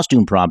 and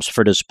costume props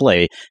for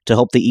display to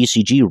help the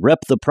ECG rep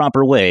the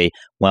proper way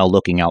while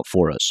looking out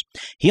for us.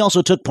 He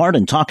also took part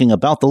in talking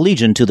about the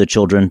Legion to the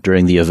children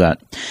during the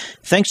event.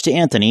 Thanks to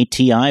Anthony,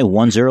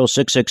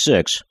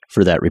 TI10666,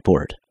 for that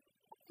report.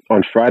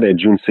 On Friday,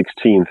 June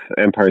 16th,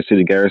 Empire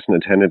City Garrison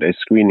attended a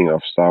screening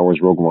of Star Wars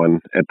Rogue One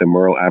at the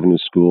Murrell Avenue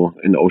School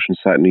in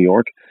Oceanside, New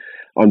York,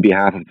 on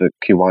behalf of the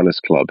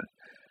Kiwanis Club.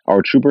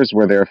 Our troopers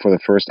were there for the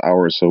first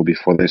hour or so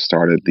before they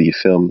started the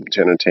film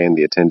to entertain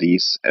the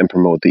attendees and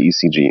promote the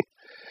ECG.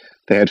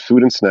 They had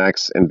food and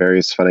snacks and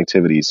various fun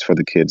activities for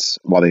the kids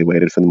while they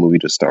waited for the movie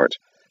to start.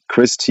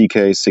 Chris,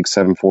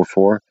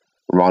 TK6744,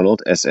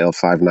 Ronald,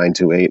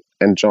 SL5928,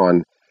 and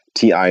John,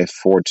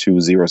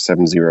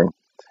 TI42070,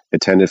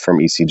 attended from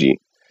ECG.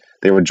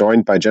 They were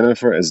joined by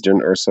Jennifer as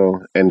Jyn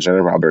Erso and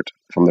Jenna Robert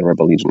from the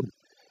Rebel Legion.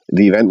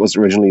 The event was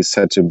originally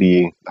set to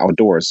be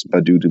outdoors,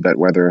 but due to bad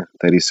weather,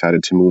 they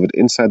decided to move it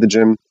inside the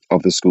gym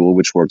of the school,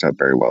 which worked out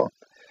very well.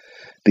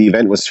 The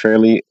event was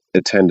fairly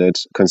attended,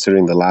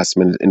 considering the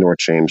last-minute indoor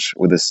change,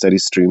 with a steady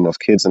stream of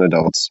kids and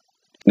adults.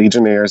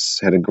 Legionnaires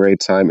had a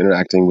great time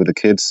interacting with the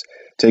kids,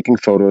 taking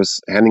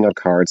photos, handing out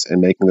cards,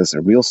 and making this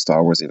a real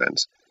Star Wars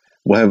event.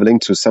 We'll have a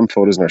link to some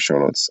photos in our show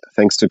notes.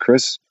 Thanks to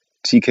Chris,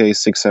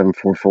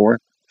 TK6744,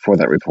 for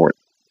that report.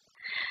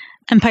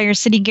 Empire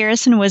City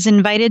Garrison was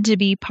invited to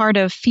be part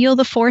of Feel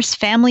the Force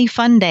Family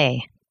Fun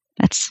Day.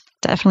 That's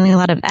definitely a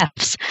lot of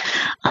F's.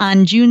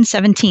 On June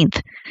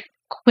 17th.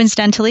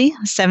 Coincidentally,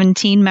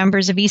 17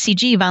 members of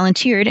ECG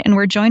volunteered and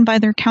were joined by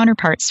their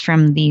counterparts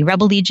from the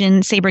Rebel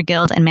Legion, Saber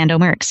Guild, and Mando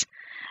Mercs.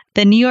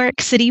 The New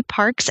York City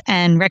Parks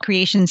and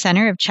Recreation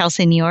Center of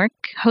Chelsea, New York,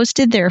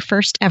 hosted their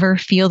first ever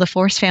Feel the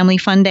Force Family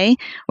Fun Day,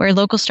 where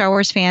local Star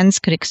Wars fans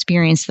could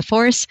experience the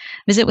Force,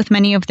 visit with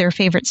many of their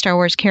favorite Star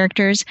Wars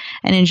characters,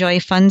 and enjoy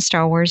fun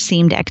Star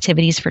Wars-themed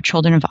activities for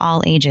children of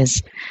all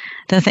ages.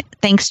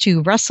 Thanks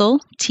to Russell,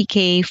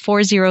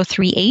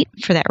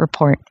 TK4038, for that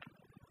report.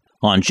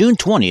 On June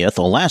 20th,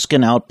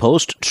 Alaskan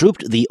Outpost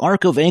trooped the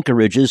Ark of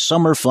Anchorage's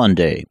Summer Fun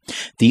Day.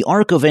 The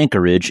Ark of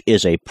Anchorage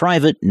is a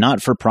private,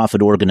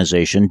 not-for-profit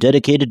organization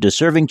dedicated to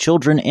serving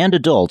children and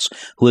adults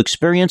who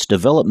experience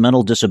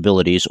developmental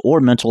disabilities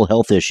or mental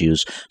health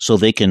issues so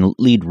they can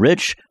lead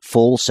rich,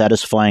 full,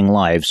 satisfying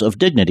lives of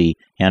dignity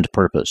and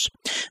purpose.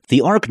 The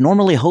Ark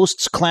normally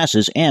hosts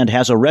classes and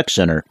has a rec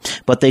center,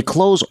 but they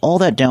close all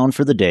that down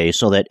for the day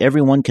so that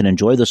everyone can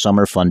enjoy the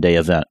Summer Fun Day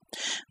event.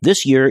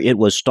 This year, it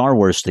was Star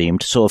Wars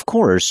themed, so of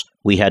course,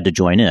 we had to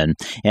join in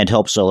and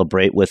help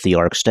celebrate with the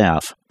Ark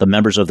staff, the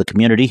members of the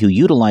community who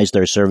utilized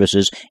their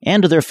services,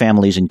 and their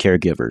families and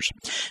caregivers.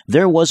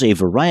 There was a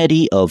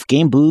variety of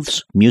game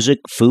booths, music,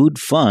 food,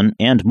 fun,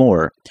 and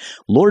more.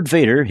 Lord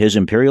Vader, his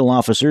Imperial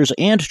officers,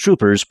 and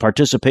troopers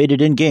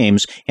participated in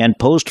games and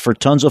posed for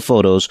tons of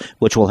photos,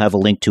 which we'll have a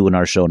link to in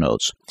our show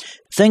notes.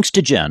 Thanks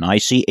to Jen,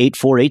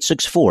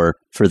 IC84864,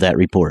 for that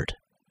report.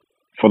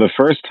 For the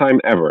first time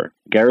ever,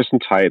 Garrison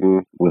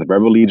Titan, with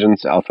Rebel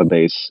Legion's Alpha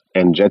Base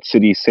and Jet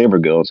City Saber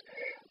Guild,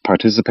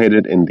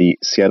 participated in the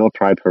Seattle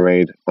Pride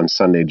Parade on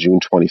Sunday, June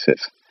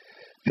 25th.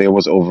 There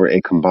was over a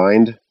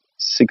combined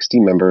 60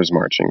 members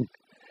marching.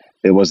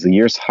 It was the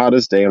year's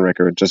hottest day on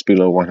record, just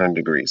below 100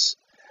 degrees.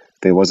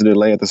 There was a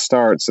delay at the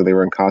start, so they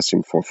were in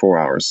costume for 4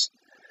 hours.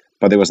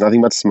 But there was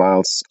nothing but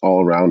smiles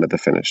all around at the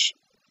finish.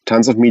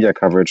 Tons of media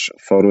coverage,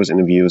 photos,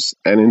 interviews,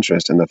 and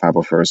interest in the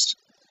 501st.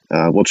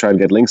 We'll try to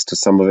get links to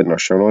some of it in our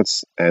show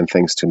notes, and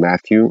thanks to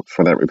Matthew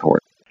for that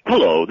report.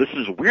 Hello, this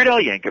is Weird Al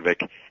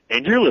Yankovic,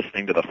 and you're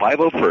listening to the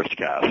 501st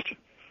Cast.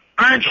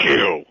 Aren't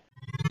you?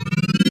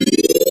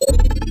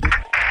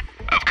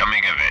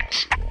 Upcoming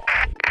events.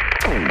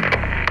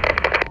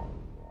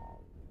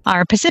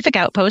 Our Pacific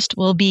Outpost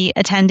will be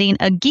attending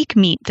a Geek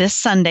Meet this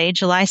Sunday,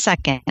 July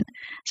 2nd.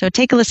 So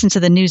take a listen to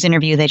the news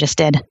interview they just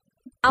did.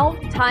 Now,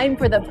 time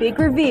for the big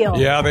reveal.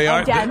 Yeah, they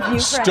are.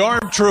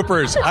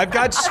 Stormtroopers. I've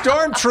got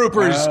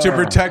stormtroopers to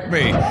protect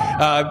me.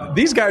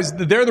 These guys,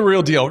 they're the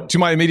real deal. To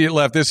my immediate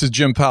left, this is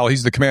Jim Powell.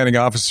 He's the commanding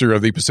officer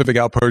of the Pacific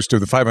Outpost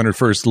of the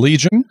 501st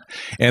Legion.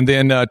 And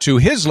then to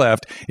his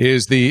left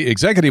is the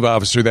executive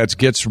officer, that's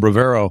Gitz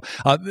Rivero.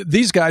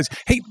 These guys,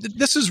 hey,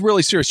 this is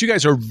really serious. You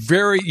guys are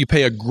you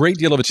pay a great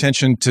deal of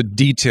attention to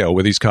detail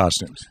with these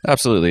costumes.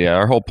 Absolutely. Yeah.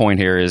 Our whole point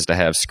here is to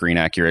have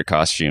screen-accurate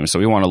costumes. So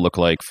we want to look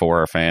like, for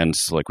our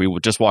fans, like we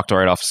would just walked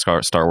right off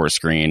the Star Wars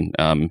screen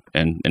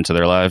and into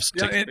their lives.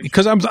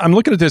 Because I'm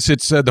looking at this,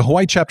 it's the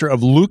Hawaii chapter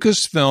of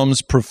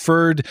Lucasfilm's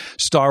preferred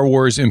Star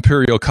Wars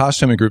Imperial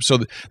costuming group. So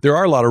there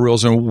are a lot of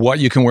rules on what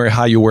you can wear,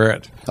 how you wear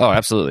it. Oh,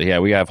 absolutely. Yeah,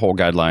 we have whole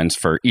guidelines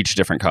for each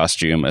different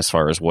costume as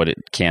far as what it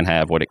can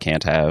have, what it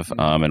can't have,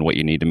 and what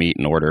you need to meet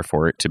in order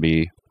for it to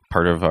be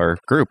part of our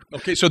group.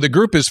 Okay, so the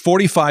group is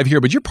 45 here,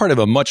 but you're part of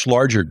a much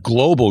larger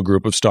global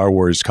group of Star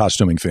Wars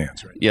costuming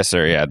fans, right? Yes,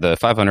 sir. Yeah, the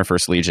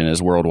 501st Legion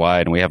is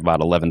worldwide, and we have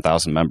about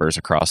 11,000 members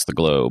across the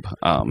globe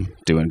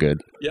doing good.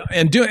 Yeah,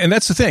 and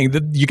that's the thing.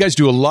 You guys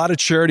do a lot of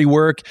charity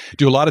work,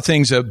 do a lot of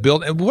things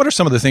built. What are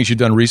some of the things you've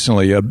done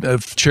recently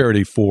of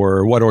charity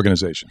for what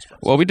organizations?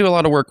 Well, we do a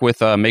lot of work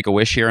with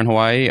Make-A-Wish here in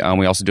Hawaii.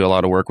 We also do a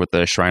lot of work with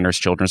the Shriners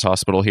Children's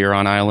Hospital here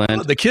on island.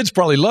 Oh, the kids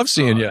probably love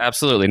seeing you.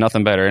 Absolutely,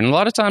 nothing better. And a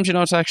lot of times,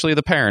 it's actually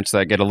the parents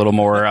that get a little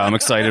more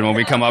excited when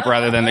we come up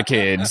rather than the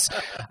kids.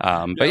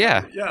 But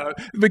yeah. Yeah,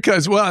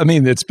 because,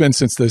 it's been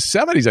since the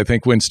 70s, I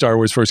think, when Star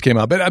Wars first came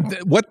out.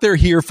 But what they're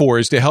here for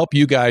is to help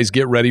you guys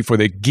get ready for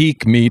the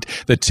Geek Meet,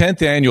 the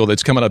 10th annual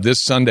that's coming up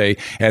this Sunday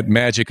at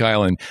Magic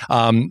Island.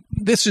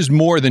 This is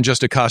more than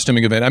just a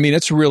costuming event.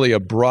 It's really a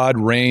broad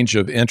range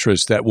of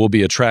interests that will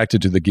be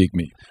attracted to the Geek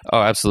Meet.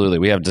 Oh, absolutely.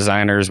 We have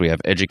designers, we have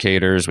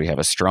educators, we have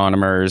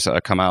astronomers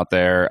come out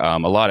there. A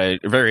lot of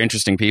very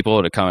interesting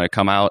people to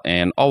come out,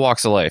 and all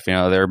walks of life.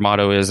 Their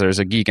motto is there's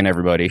a geek in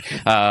everybody.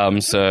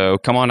 So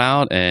come on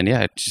out and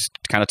just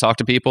kind of talk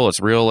to people. It's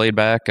real laid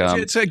back.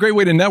 It's a great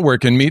way to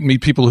network and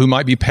meet people who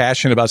might be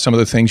passionate about some of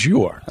the things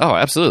you are. Oh,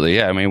 absolutely.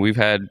 Yeah. We've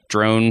had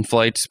drone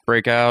flights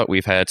break out.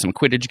 We've had some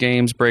Quidditch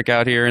games break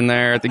out here and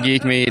there at the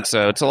geek meet.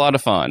 So it's a lot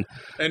of fun.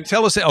 And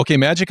tell us, okay,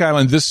 Magic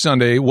Island this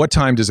Sunday, what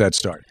time does that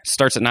start?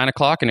 Starts at 9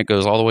 o'clock and it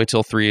goes all the way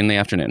till 3 in the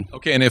afternoon.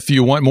 Okay, and if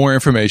you want more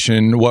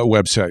information, what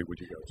website would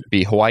you go to?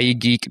 Be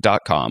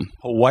HawaiiGeek.com.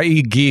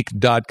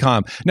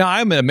 HawaiiGeek.com. Now,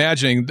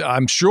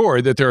 I'm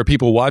sure that there are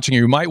people watching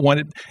who might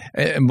want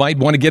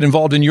to get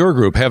involved in your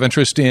group, have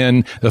interest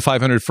in the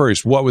 500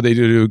 First. What would they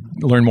do to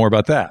learn more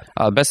about that?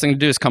 The best thing to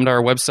do is come to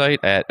our website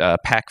at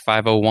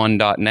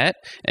pack501.net,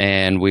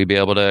 and we'd be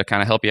able to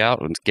kind of help you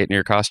out with getting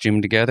your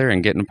costume together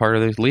and getting a part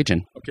of the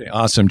Legion. Okay,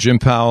 awesome. Jim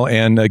Powell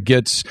and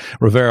Gitz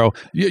Rivero.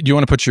 You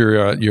want to put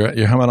your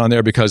helmet on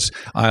there because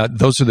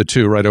those are the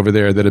two right over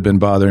there that have been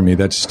bothering me.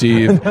 That's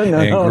Steve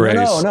and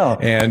Grace. No.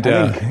 And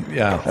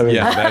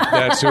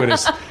that's who it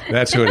is.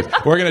 That's who it is.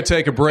 We're going to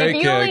take a break.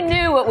 If you only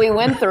knew what we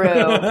went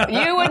through,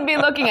 you wouldn't be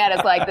looking at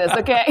us like this,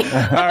 okay?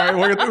 All right,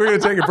 we're going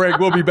to take a break.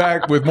 We'll be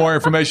back with more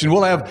information.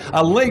 We'll have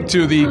a link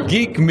to the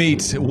Geek Meet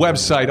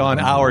website on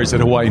ours at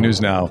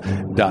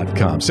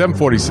HawaiiNewsNow.com.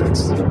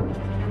 7:46.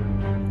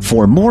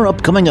 For more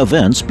upcoming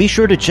events, be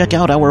sure to check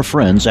out our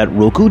friends at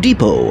Roku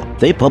Depot.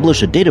 They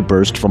publish a data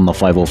burst from the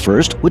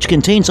 501st, which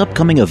contains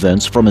upcoming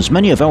events from as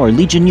many of our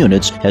Legion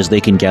units as they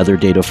can gather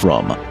data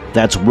from.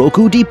 That's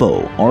Roku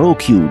Depot,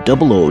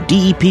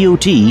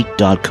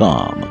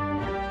 ROQOODEPOT.com.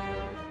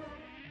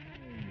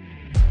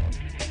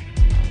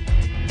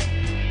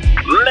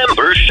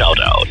 Member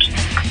Shoutout.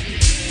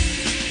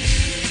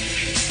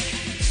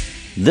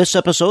 This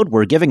episode,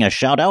 we're giving a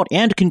shout-out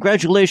and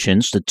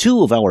congratulations to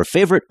two of our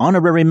favorite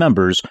honorary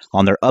members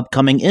on their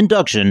upcoming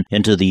induction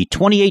into the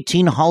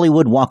 2018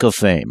 Hollywood Walk of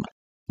Fame,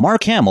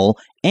 Mark Hamill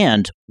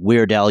and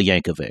Weird Al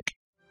Yankovic.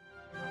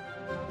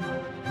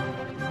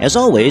 As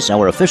always,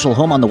 our official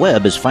home on the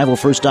web is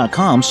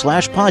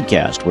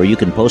 501st.com/podcast, where you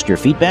can post your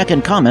feedback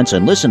and comments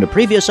and listen to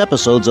previous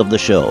episodes of the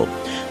show.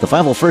 The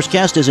 501st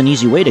Cast is an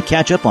easy way to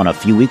catch up on a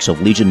few weeks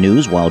of Legion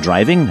news while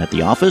driving, at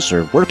the office,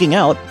 or working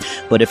out.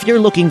 But if you're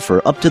looking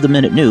for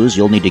up-to-the-minute news,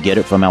 you'll need to get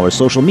it from our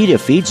social media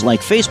feeds like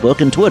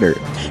Facebook and Twitter.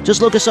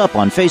 Just look us up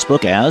on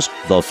Facebook as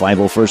The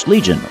 501st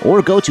Legion,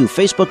 or go to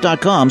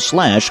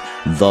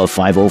facebook.com/The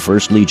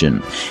 501st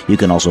Legion. You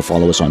can also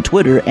follow us on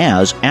Twitter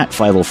as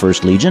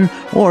 @501st Legion,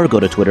 or go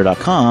to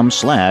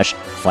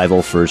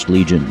twitter.com/501st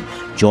Legion.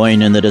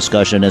 Join in the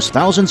discussion as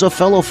thousands of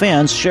fellow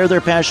fans share their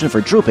passion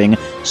for trooping,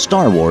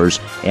 Star Wars,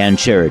 and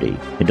charity.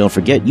 And don't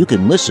forget, you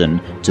can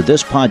listen to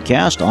this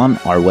podcast on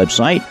our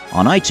website,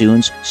 on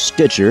iTunes,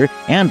 Stitcher,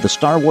 and the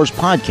Star Wars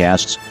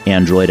Podcasts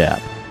Android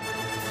app.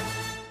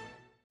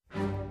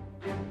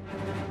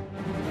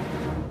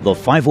 The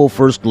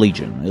 501st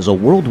Legion is a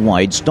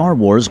worldwide Star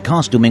Wars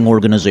costuming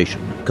organization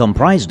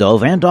comprised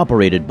of and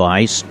operated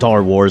by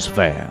Star Wars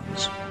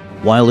fans.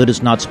 While it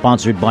is not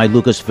sponsored by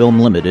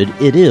Lucasfilm Limited,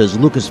 it is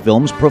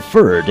Lucasfilm's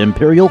preferred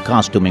Imperial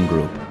costuming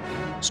group.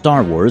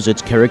 Star Wars,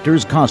 its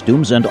characters,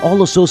 costumes, and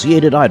all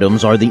associated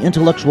items are the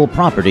intellectual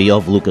property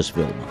of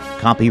Lucasfilm.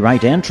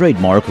 Copyright and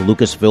trademark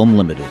Lucasfilm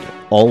Limited.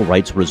 All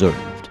rights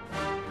reserved.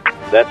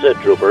 That's it,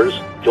 troopers.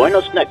 Join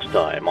us next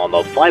time on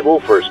the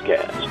 501st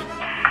Cast.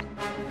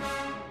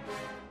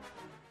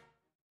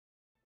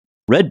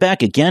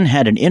 Redback again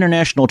had an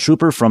international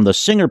trooper from the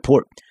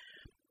Singapore...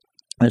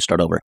 Let's start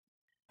over.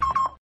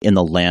 In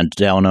the land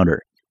down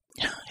under.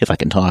 If I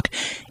can talk.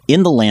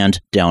 In the land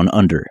down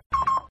under.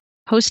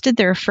 Hosted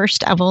their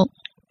first ever...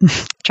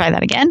 Try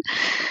that again.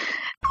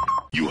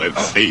 You have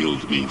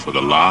failed me for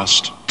the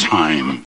last time.